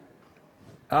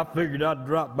I figured I'd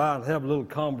drop by and have a little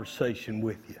conversation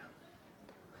with you.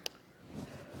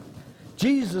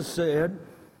 Jesus said,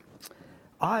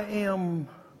 I am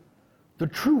the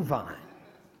true vine,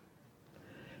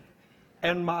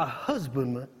 and my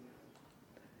husbandman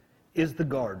is the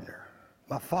gardener.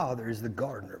 My Father is the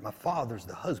gardener. My Father's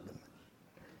the husbandman.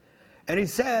 And he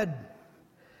said,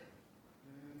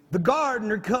 the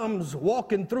gardener comes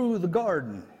walking through the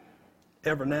garden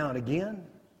every now and again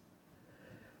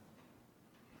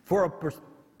for a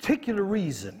particular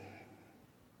reason,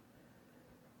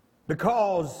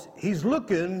 because he's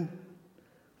looking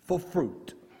for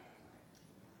fruit.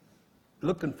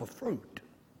 Looking for fruit.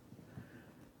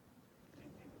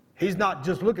 He's not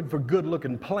just looking for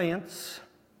good-looking plants.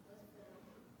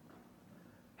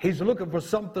 He's looking for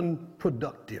something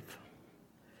productive.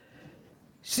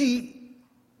 See,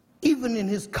 even in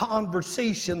his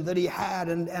conversation that he had,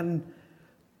 and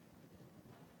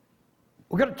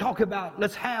we're going to talk about,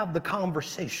 let's have the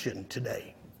conversation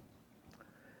today.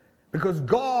 Because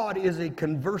God is a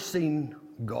conversing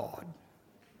God.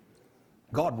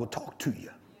 God will talk to you.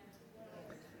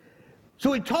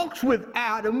 So he talks with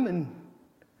Adam in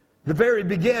the very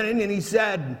beginning, and he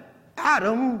said,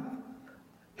 Adam,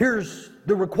 here's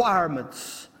the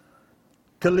requirements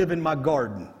to live in my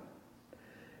garden.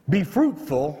 Be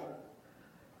fruitful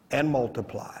and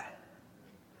multiply.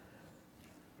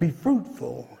 Be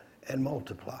fruitful and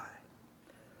multiply.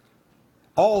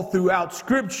 All throughout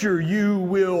Scripture, you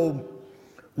will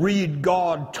read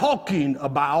God talking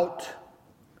about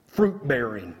fruit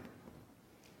bearing.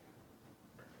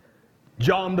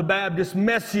 John the Baptist's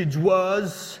message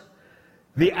was,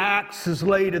 the axe is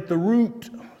laid at the root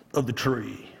of the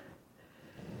tree,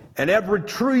 and every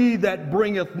tree that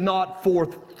bringeth not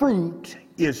forth fruit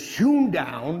is hewn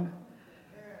down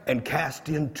and cast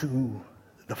into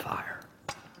the fire.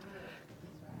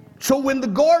 So when the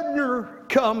gardener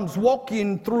comes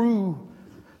walking through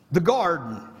the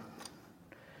garden,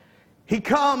 he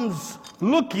comes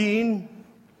looking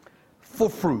for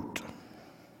fruit.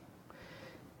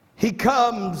 He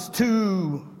comes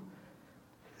to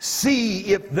see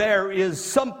if there is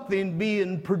something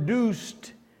being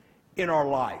produced in our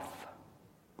life.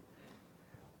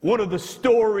 One of the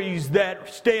stories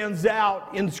that stands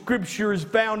out in Scripture is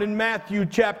found in Matthew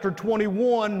chapter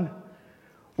 21,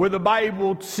 where the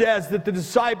Bible says that the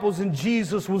disciples and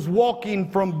Jesus was walking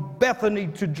from Bethany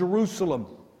to Jerusalem.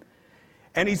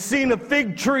 And he seen a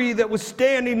fig tree that was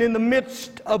standing in the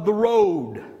midst of the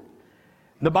road.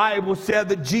 The Bible said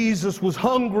that Jesus was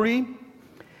hungry,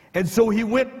 and so he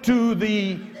went to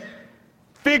the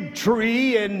fig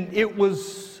tree, and it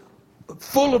was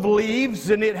full of leaves,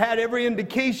 and it had every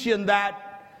indication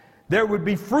that there would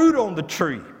be fruit on the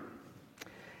tree.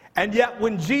 And yet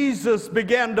when Jesus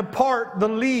began to part the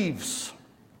leaves,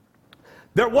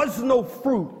 there was no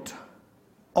fruit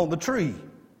on the tree.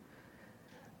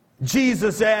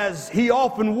 Jesus, as he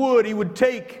often would, he would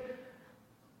take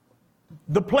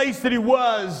the place that he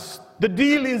was, the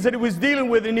dealings that he was dealing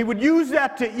with, and he would use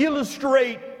that to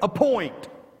illustrate a point.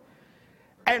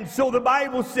 And so the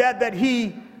Bible said that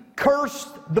he cursed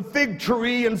the fig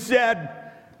tree and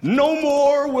said, no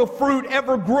more will fruit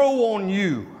ever grow on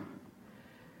you.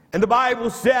 And the Bible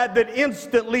said that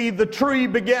instantly the tree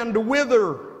began to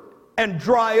wither and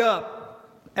dry up,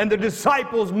 and the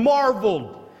disciples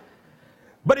marveled.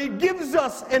 But it gives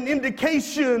us an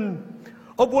indication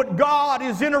of what God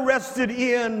is interested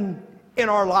in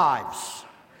our lives.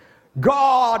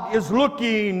 God is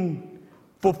looking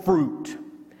for fruit.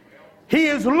 He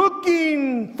is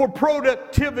looking for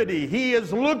productivity. He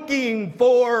is looking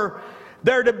for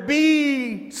there to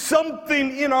be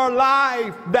something in our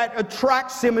life that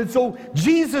attracts him. And so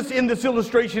Jesus, in this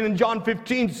illustration in John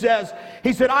 15, says,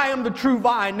 he said, I am the true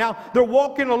vine. Now, they're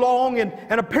walking along, and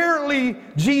apparently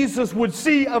Jesus would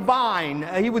see a vine.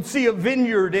 He would see a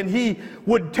vineyard, and he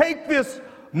would take this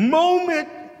moment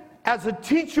as a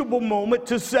teachable moment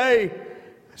to say,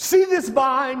 see this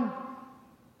vine,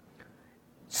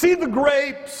 see the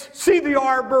grapes, see the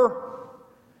arbor.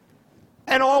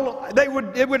 And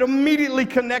it would immediately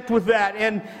connect with that.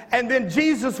 And then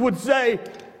Jesus would say,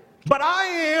 but I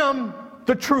am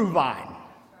the true vine.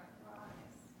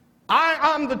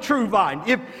 I am the true vine.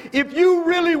 If you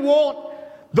really want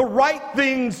the right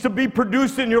things to be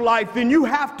produced in your life, then you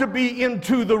have to be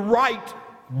into the right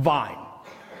vine.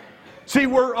 See,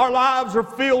 our lives are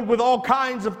filled with all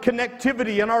kinds of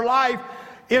connectivity, and our life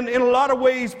in a lot of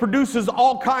ways produces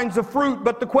all kinds of fruit.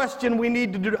 But the question we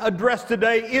need to address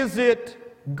today, is it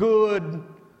good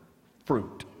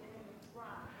fruit?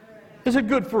 Is it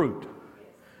good fruit?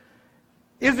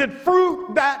 Is it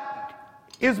fruit that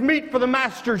is meet for the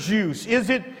master's use? Is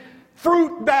it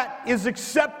fruit that is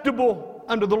acceptable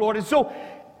unto the Lord. And so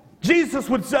Jesus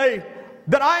would say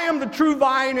that I am the true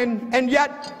vine, and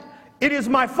yet it is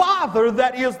my Father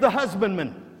that is the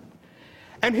husbandman.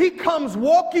 And he comes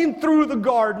walking through the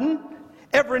garden.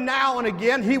 Every now and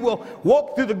again, he will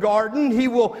walk through the garden. He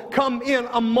will come in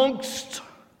amongst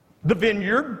the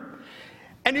vineyard,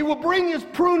 and he will bring his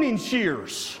pruning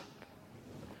shears.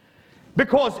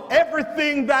 Because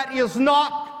everything that is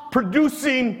not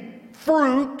producing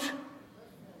fruit,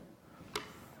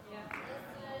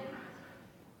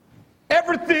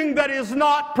 everything that is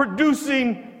not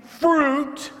producing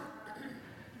fruit,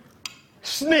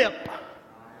 snip.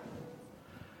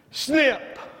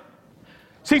 Snip.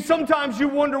 See, sometimes you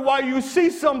wonder why you see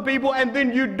some people and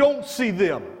then you don't see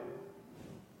them.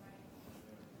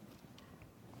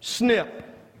 Snip.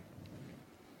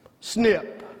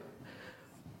 Snip.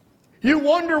 You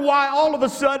wonder why all of a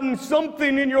sudden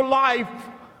something in your life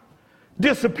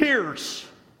disappears.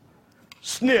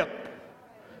 Snip.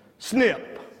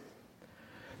 Snip.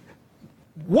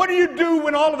 What do you do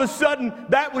when all of a sudden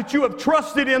that which you have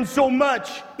trusted in so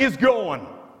much is gone?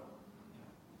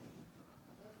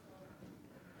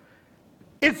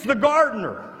 It's the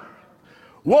gardener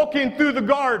walking through the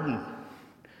garden,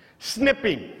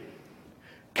 snipping,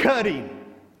 cutting.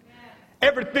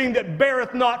 Everything that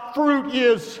beareth not fruit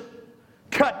is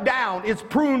cut down. It's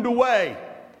pruned away.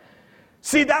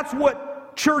 See, that's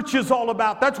what church is all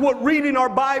about. That's what reading our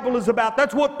Bible is about.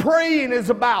 That's what praying is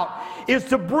about, is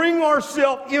to bring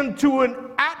ourselves into an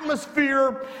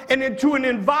atmosphere and into an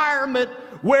environment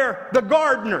where the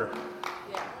gardener.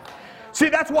 See,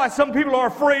 that's why some people are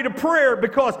afraid of prayer,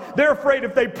 because they're afraid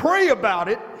if they pray about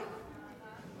it.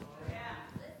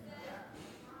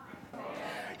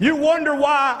 You wonder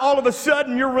why all of a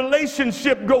sudden your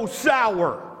relationship goes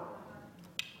sour.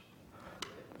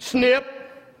 Snip,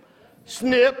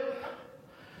 snip,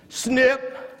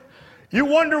 snip. You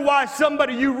wonder why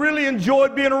somebody you really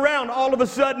enjoyed being around all of a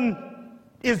sudden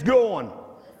is gone.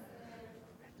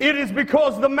 It is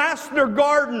because the master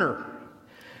gardener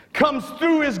comes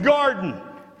through his garden.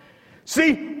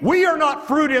 See, we are not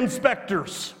fruit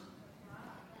inspectors.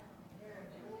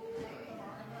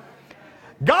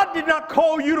 God did not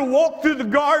call you to walk through the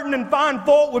garden and find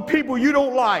fault with people you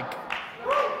don't like.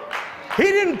 He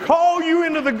didn't call you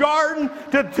into the garden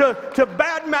to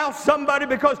badmouth somebody,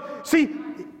 because, see,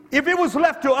 if it was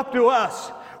left up to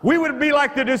us, we would be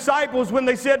like the disciples when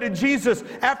they said to Jesus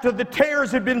after the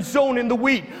tares had been sown in the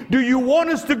wheat, "Do you want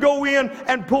us to go in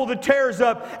and pull the tares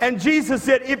up?" And Jesus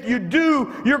said, "If you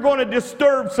do, you're going to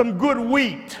disturb some good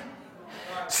wheat."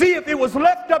 See, if it was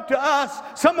left up to us,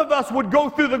 some of us would go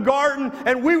through the garden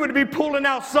and we would be pulling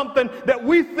out something that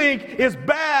we think is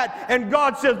bad. And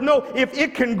God says, no, if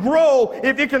it can grow,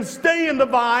 if it can stay in the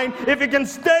vine, if it can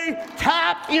stay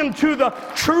tapped into the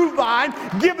true vine,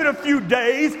 give it a few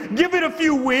days, give it a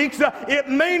few weeks. It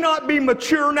may not be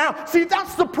mature now. See,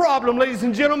 that's the problem, ladies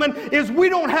and gentlemen, is we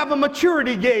don't have a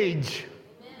maturity gauge.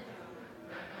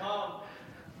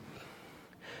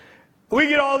 We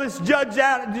get all this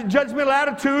judgmental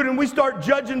attitude, and we start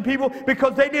judging people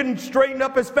because they didn't straighten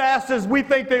up as fast as we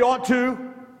think they ought to.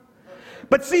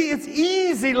 But see, it's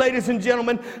easy, ladies and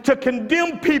gentlemen, to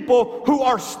condemn people who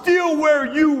are still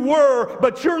where you were,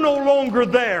 but you're no longer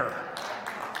there.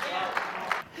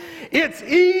 It's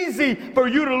easy for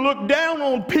you to look down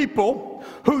on people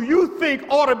who you think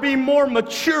ought to be more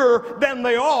mature than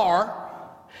they are,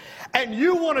 and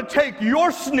you want to take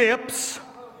your snips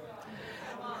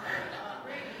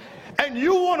and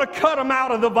you want to cut them out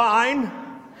of the vine,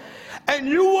 and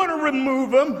you want to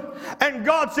remove them, and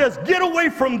God says, get away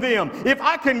from them. If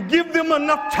I can give them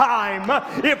enough time,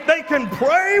 if they can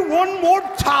pray one more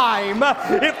time,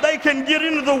 if they can get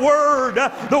into the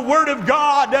Word of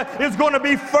God is going to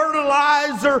be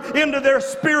fertilizer into their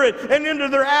spirit and into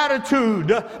their attitude.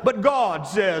 But God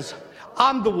says,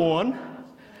 I'm the one,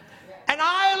 and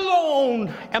I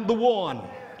alone am the one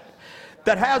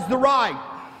that has the right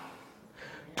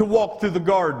to walk through the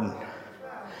garden.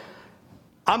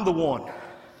 I'm the one.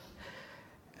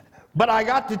 But I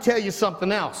got to tell you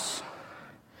something else.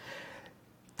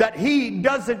 That he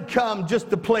doesn't come just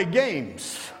to play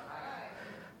games.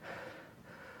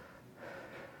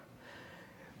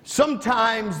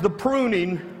 Sometimes the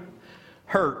pruning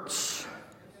hurts.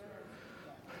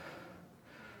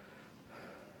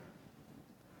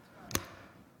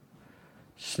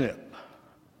 Snip.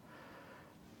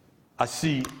 I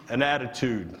see an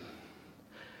attitude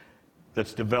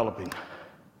that's developing.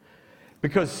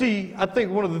 Because, see, I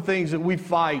think one of the things that we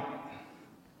fight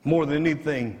more than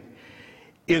anything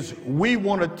is we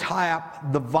want to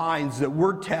tap the vines that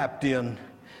we're tapped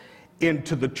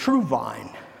into the true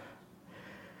vine.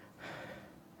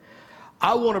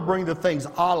 I want to bring the things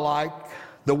I like,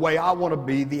 the way I want to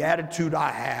be, the attitude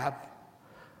I have,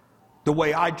 the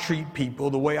way I treat people,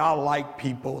 the way I like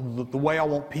people, the way I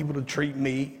want people to treat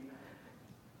me,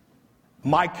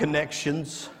 my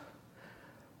connections,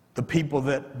 the people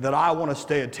that I want to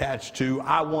stay attached to.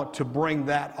 I want to bring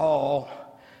that all.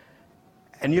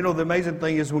 And you know, the amazing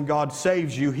thing is when God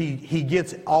saves you, He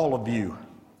gets all of you.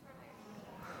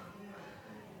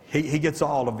 He gets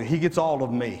all of you. He gets all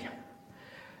of me.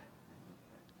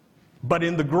 But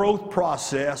in the growth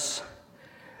process,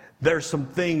 there's some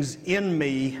things in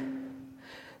me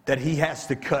that He has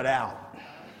to cut out.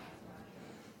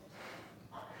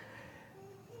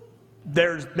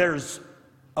 There's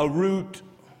a root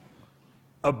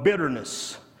of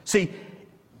bitterness. See,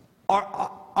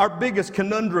 our biggest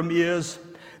conundrum is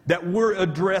that we're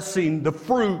addressing the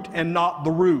fruit and not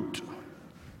the root.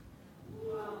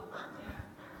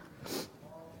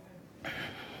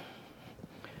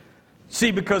 See,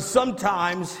 because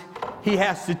sometimes He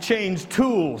has to change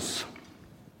tools.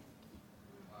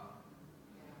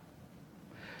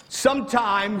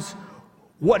 Sometimes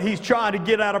what He's trying to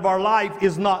get out of our life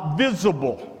is not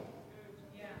visible.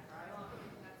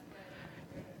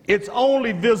 It's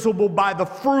only visible by the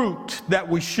fruit that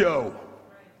we show.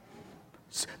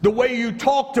 The way you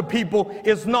talk to people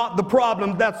is not the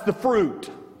problem, that's the fruit.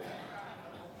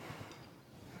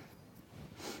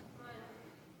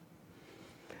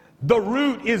 The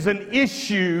root is an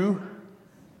issue.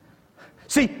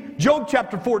 See, Job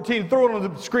chapter 14, throw it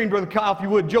on the screen, Brother Kyle, if you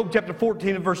would. Job chapter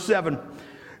 14 and verse 7.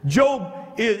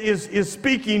 Job is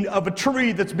speaking of a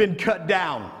tree that's been cut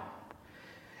down.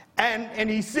 And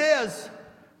he says,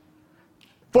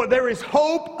 for there is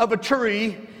hope of a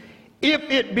tree if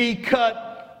it be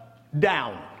cut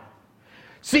down.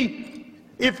 See,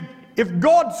 if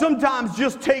God sometimes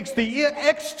just takes the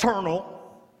external,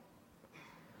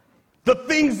 the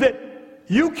things that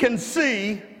you can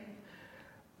see,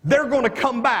 they're going to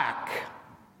come back.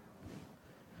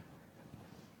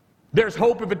 There's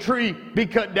hope if a tree be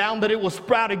cut down that it will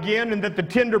sprout again and that the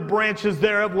tender branches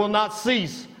thereof will not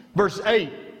cease. Verse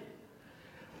 8.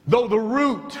 Though the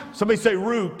root, somebody say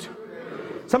root.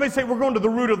 Somebody say we're going to the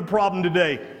root of the problem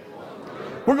today.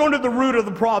 We're going to the root of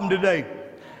the problem today.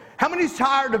 How many's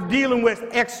tired of dealing with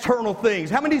external things?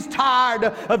 How many's tired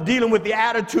of dealing with the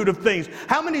attitude of things?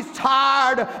 How many's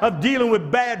tired of dealing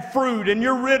with bad fruit and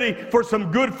you're ready for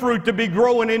some good fruit to be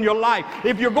growing in your life?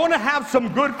 If you're going to have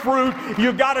some good fruit,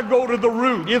 you got to go to the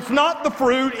root. It's not the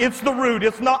fruit, it's the root.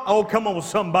 It's not, oh, come on,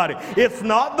 somebody. It's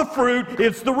not the fruit,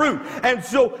 it's the root. And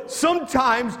so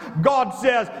sometimes God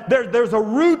says there's a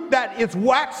root that is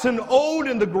waxen old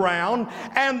in the ground,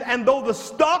 and though the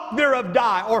stock thereof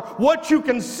die, or what you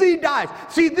can see dies.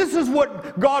 See, this is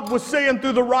what God was saying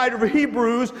through the writer of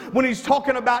Hebrews when he's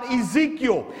talking about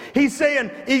Ezekiel. He's saying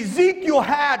Ezekiel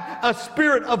had a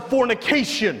spirit of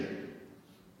fornication.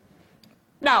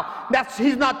 Now,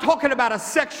 he's not talking about a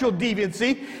sexual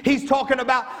deviancy. He's talking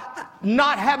about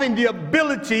not having the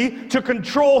ability to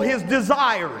control his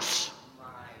desires.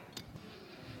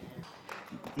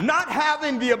 Not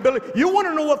having the ability. You want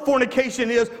to know what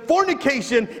fornication is?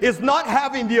 Fornication is not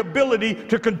having the ability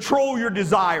to control your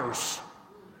desires.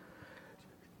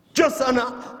 Just an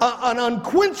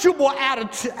unquenchable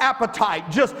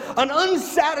appetite. Just an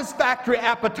unsatisfactory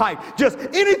appetite. Just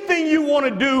anything you want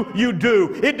to do, you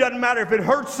do. It doesn't matter if it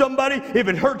hurts somebody, if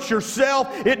it hurts yourself.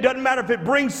 It doesn't matter if it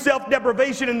brings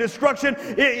self-deprivation and destruction.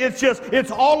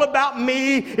 It's all about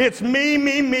me. It's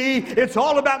me. It's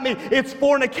all about me. It's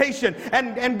fornication.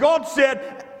 And God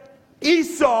said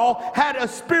Esau had a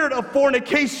spirit of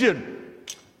fornication.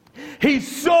 He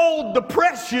sold the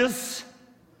precious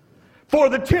for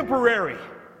the temporary.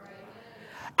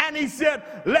 And he said,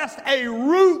 lest a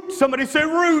root, somebody say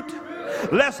root,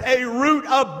 lest a root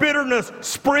of bitterness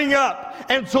spring up.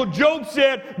 And so Job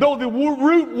said, though the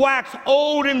root wax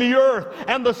old in the earth,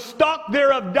 and the stock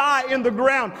thereof die in the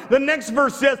ground. The next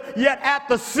verse says, yet at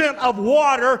the scent of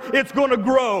water, it's going to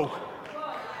grow.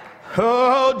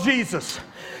 Oh, Jesus.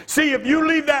 See, if you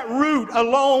leave that root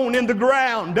alone in the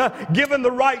ground, given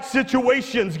the right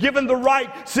situations, given the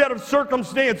right set of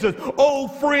circumstances,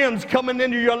 old friends coming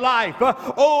into your life,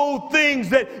 old things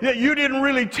that you didn't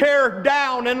really tear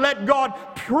down and let God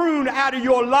prune out of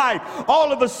your life,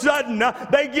 all of a sudden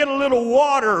they get a little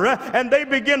water and they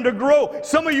begin to grow.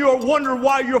 Some of you are wondering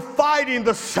why you're fighting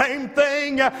the same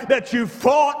thing that you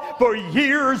fought for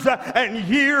years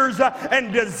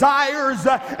and desires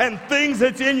and things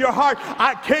that's in your heart.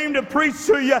 I came to preach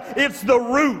to you. It's the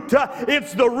root.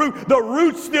 It's the root. The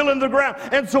root's still in the ground.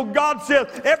 And so God says,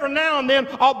 every now and then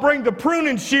I'll bring the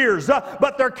pruning shears,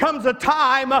 but there comes a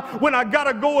time when I got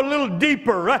to go a little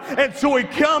deeper. And so he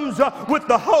comes with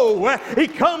the hoe. He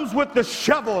comes with the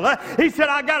shovel. He said,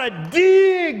 I got to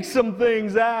dig some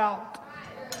things out.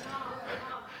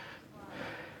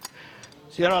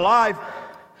 See, in our life,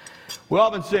 we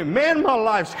often say, man, my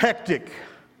life's hectic.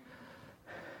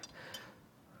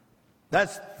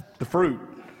 That's the fruit.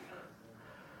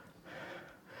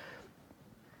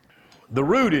 The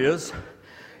root is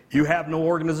you have no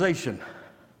organization.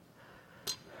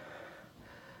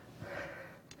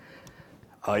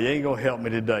 You ain't going to help me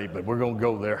today, but we're going to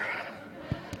go there.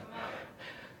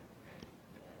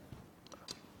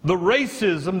 The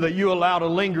racism that you allow to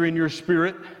linger in your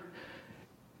spirit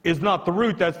is not the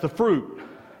root, that's the fruit.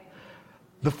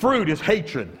 The fruit is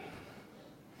hatred.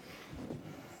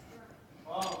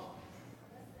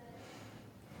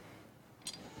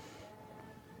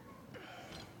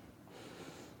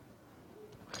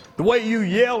 The way you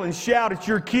yell and shout at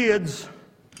your kids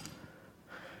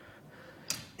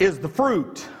is the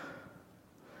fruit.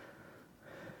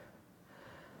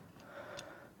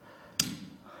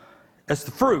 That's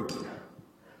the fruit.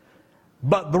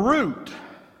 But the root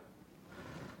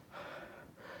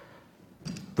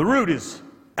is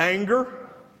anger.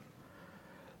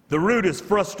 The root is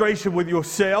frustration with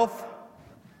yourself.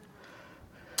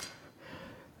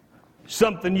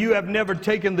 Something you have never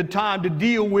taken the time to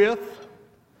deal with.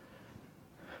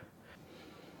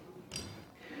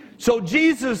 So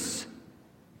Jesus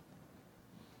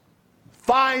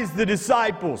finds the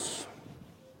disciples.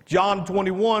 John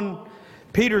 21,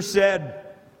 Peter said,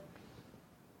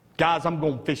 guys, I'm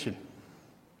going fishing.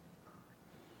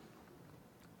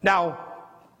 Now,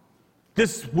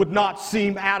 this would not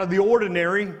seem out of the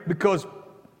ordinary because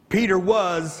Peter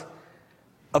was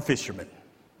a fisherman.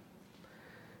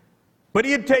 But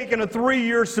he had taken a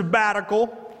 3-year sabbatical,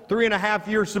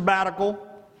 3.5-year sabbatical,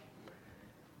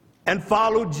 and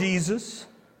followed Jesus.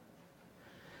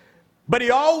 But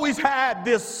he always had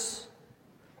this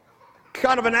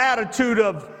kind of an attitude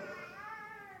of,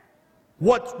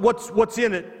 what's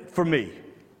in it for me?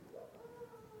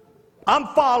 I'm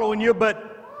following you, but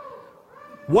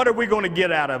what are we going to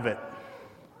get out of it?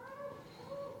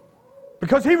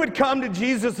 Because he would come to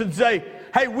Jesus and say,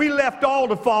 hey, we left all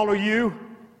to follow you.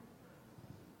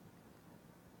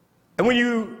 And when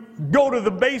you go to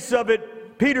the base of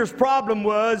it, Peter's problem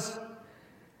was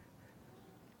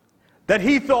that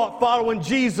he thought following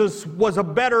Jesus was a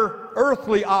better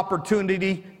earthly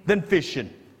opportunity than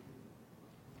fishing.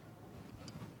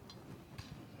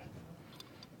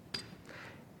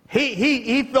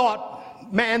 He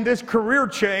thought, man, this career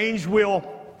change will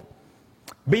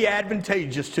be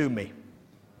advantageous to me.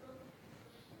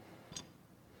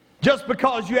 Just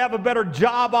because you have a better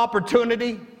job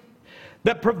opportunity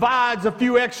that provides a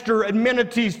few extra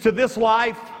amenities to this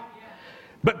life,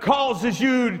 but causes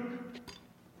you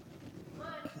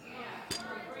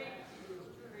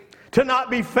to not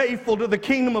be faithful to the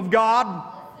kingdom of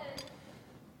God.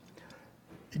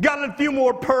 You got a few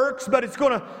more perks, but it's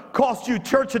going to cost you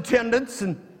church attendance,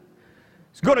 and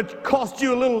it's going to cost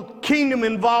you a little kingdom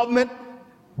involvement.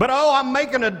 But I'm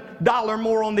making $1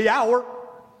 more on the hour.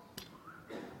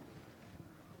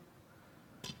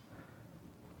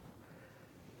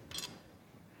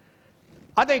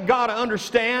 I think God will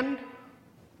understand.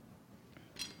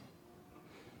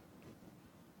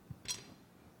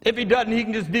 If he doesn't, he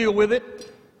can just deal with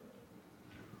it.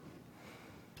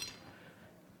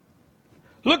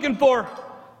 Looking for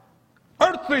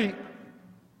earthly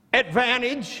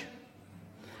advantage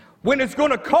when it's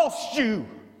going to cost you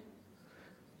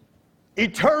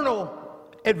eternal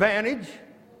advantage.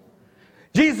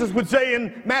 Jesus would say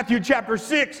in Matthew chapter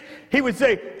 6, he would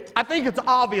say, I think it's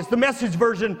obvious. The Message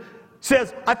version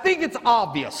says, I think it's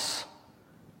obvious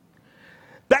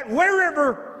that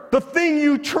wherever the thing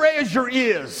you treasure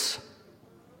is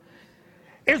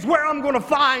where I'm going to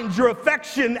find your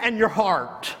affection and your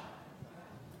heart.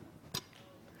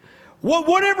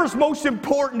 Whatever's most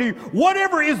important to you,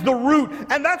 whatever is the root.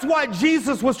 And that's why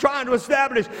Jesus was trying to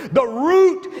establish the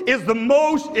root is the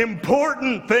most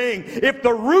important thing. If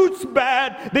the root's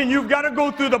bad, then you've got to go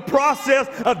through the process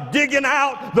of digging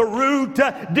out the root,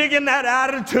 digging that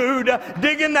attitude,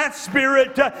 digging that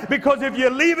spirit. Because if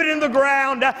you leave it in the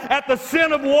ground at the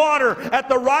scent of water, at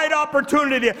the right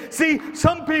opportunity. See,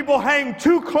 some people hang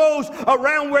too close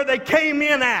around where they came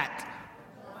in at.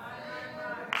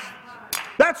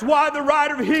 That's why the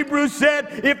writer of Hebrews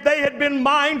said if they had been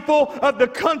mindful of the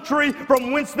country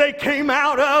from whence they came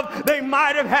out of, they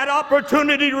might have had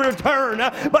opportunity to return.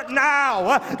 But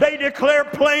now they declare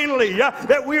plainly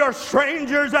that we are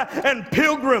strangers and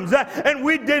pilgrims, and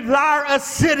we desire a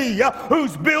city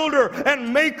whose builder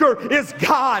and maker is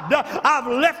God. I've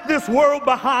left this world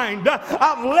behind.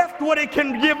 I've left what it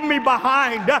can give me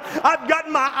behind. I've got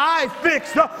my eye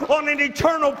fixed on an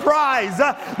eternal prize.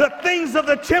 The things of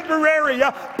the temporary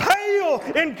pale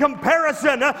in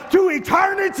comparison to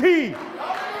eternity.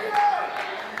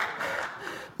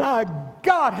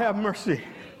 God have mercy.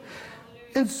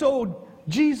 And so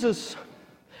Jesus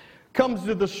comes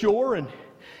to the shore and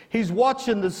he's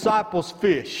watching the disciples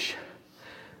fish.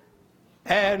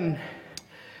 And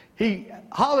he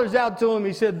hollers out to them.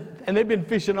 He said, and they've been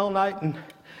fishing all night, and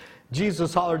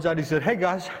Jesus hollers out. He said, "Hey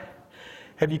guys,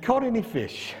 have you caught any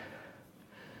fish?"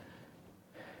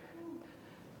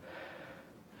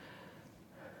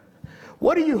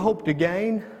 What do you hope to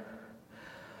gain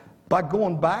by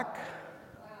going back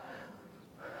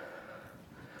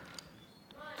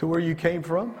to where you came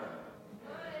from?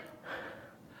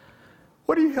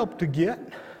 What do you hope to get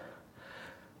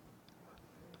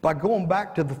by going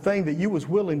back to the thing that you was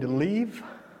willing to leave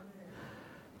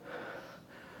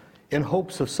in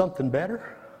hopes of something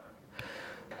better?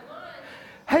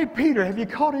 "Hey Peter, have you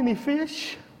caught any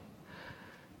fish?"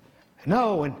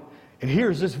 "No." And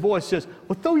here's this voice says,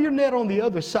 "Well, throw your net on the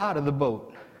other side of the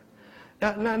boat."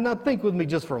 Now think with me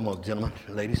just for a moment, gentlemen,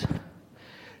 ladies.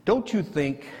 Don't you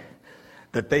think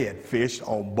that they had fished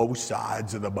on both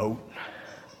sides of the boat?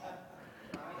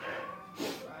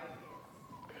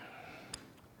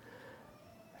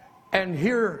 And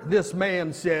here this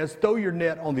man says, "Throw your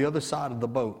net on the other side of the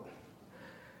boat."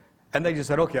 And they just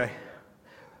said, "Okay,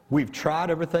 we've tried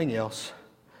everything else.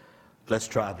 Let's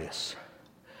try this."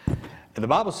 And the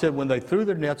Bible said when they threw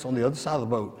their nets on the other side of the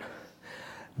boat,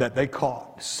 that they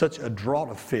caught such a draught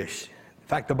of fish. In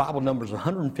fact, the Bible numbers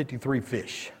 153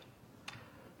 fish.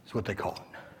 That's what they caught.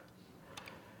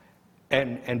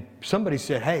 And somebody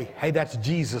said, hey, that's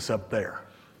Jesus up there.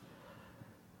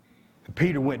 And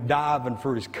Peter went diving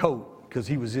for his coat because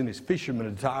he was in his fisherman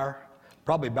attire,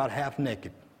 probably about half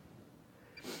naked.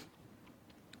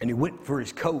 And he went for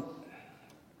his coat.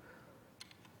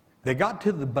 They got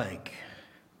to the bank.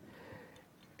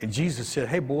 And Jesus said,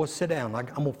 "Hey, boys, sit down. I'm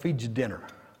going to feed you dinner."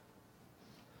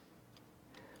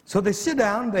 So they sit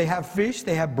down. They have fish.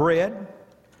 They have bread.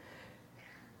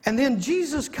 And then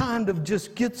Jesus kind of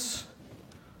just gets,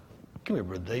 come here,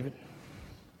 Brother David.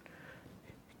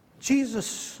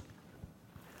 Jesus,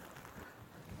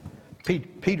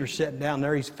 Peter's sitting down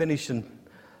there. He's finishing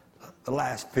the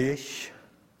last fish,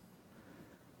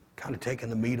 kind of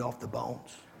taking the meat off the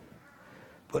bones,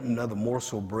 putting another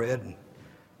morsel of bread. And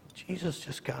Jesus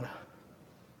just kind of,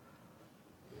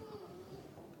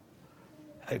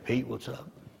 "Hey, Pete, what's up?"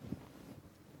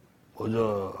 "What's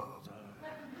up?"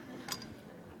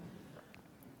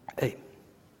 "Hey,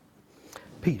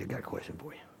 Pete, I got a question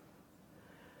for you.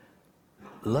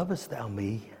 Lovest thou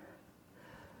me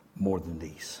more than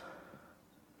these?"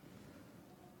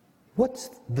 What's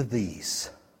the these?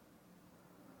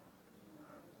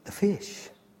 The fish.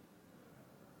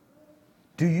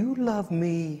 Do you love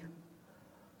me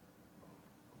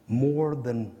more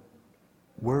than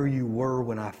where you were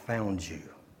when I found you?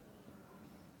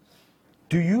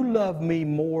 Do you love me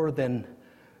more than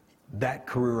that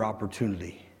career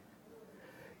opportunity?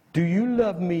 Do you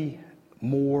love me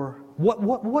more?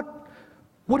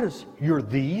 What is your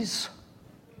these?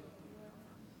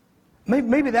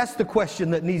 Maybe that's the question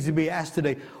that needs to be asked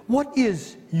today. What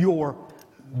is your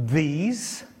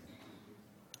these?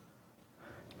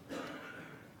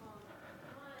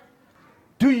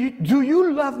 Do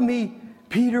you love me,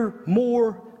 Peter,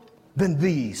 more than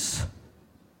these?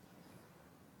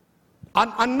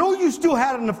 I know you still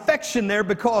had an affection there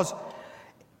because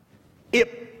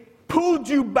it pulled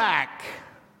you back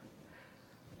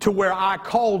to where I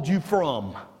called you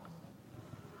from.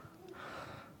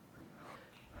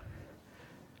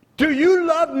 Do you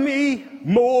love me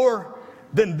more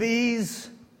than these?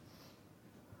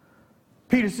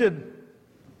 Peter said,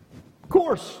 "Of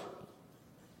course.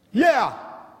 Yeah."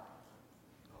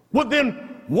 "Well,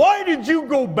 then why did you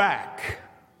go back?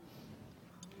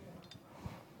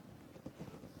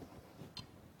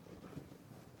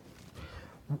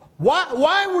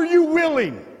 Why were you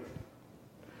willing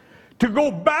to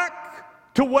go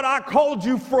back to what I called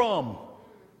you from?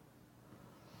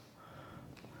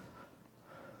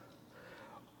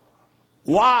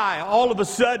 Why, all of a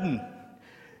sudden,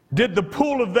 did the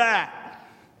pull of that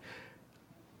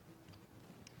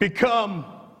become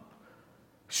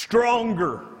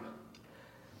stronger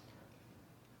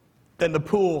than the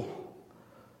pull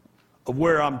of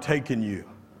where I'm taking you?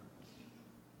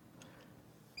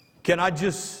 Can I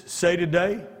just say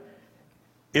today,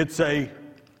 it's a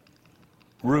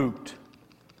root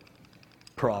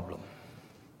problem.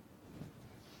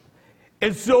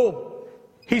 And so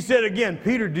he said again,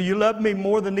 Peter, do you love me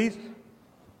more than these?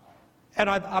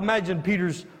 And I imagine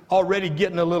Peter's already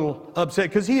getting a little upset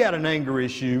because he had an anger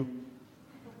issue.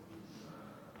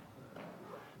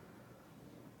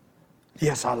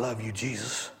 Yes, I love you,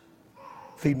 Jesus.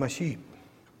 Feed my sheep.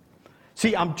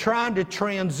 See, I'm trying to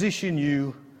transition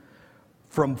you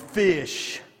from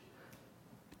fish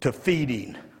to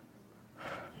feeding.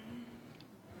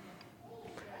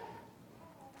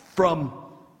 From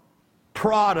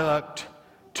product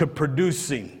to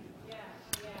producing.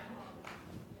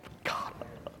 God,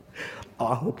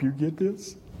 I hope you get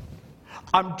this.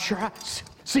 I'm trying.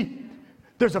 See,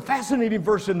 there's a fascinating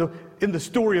verse in the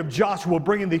story of Joshua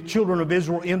bringing the children of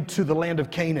Israel into the land of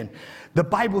Canaan. The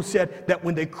Bible said that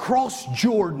when they crossed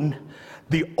Jordan,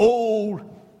 the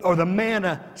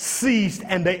manna ceased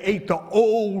and they ate the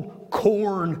old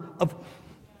corn of.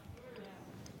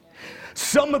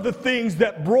 Some of the things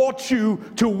that brought you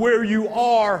to where you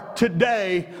are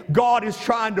today, God is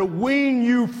trying to wean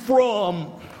you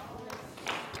from.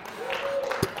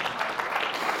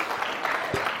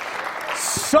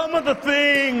 Some of the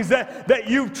things that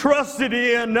you've trusted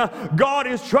in, God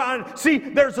is trying. See,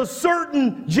 there's a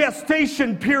certain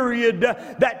gestation period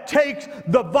that takes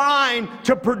the vine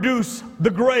to produce the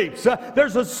grapes.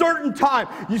 There's a certain time.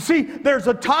 You see, there's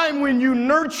a time when you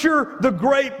nurture the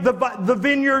grape, the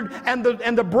vineyard, and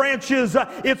the branches.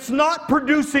 It's not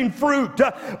producing fruit,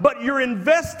 but you're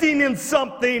investing in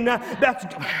something that's.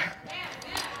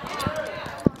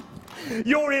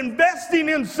 You're investing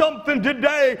in something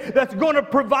today that's going to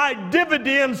provide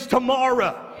dividends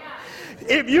tomorrow.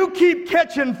 If you keep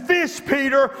catching fish,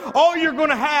 Peter, all you're going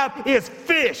to have is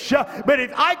fish. But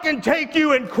if I can take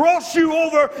you and cross you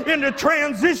over into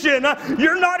transition,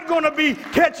 you're not going to be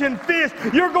catching fish.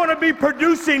 You're going to be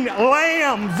producing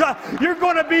lambs. You're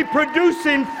going to be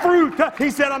producing fruit.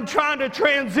 He said, I'm trying to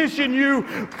transition you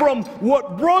from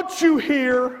what brought you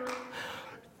here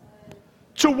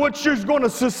to what is going to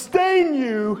sustain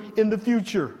you in the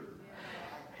future.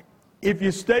 If you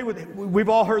stay with it, we've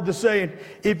all heard the saying,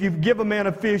 if you give a man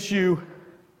a fish, you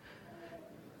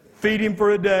feed him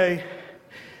for a day.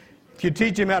 If you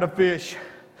teach him how to fish,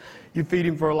 you feed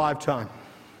him for a lifetime.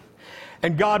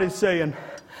 And God is saying,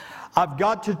 I've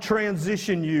got to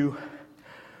transition you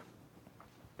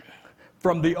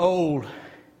from the old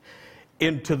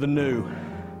into the new.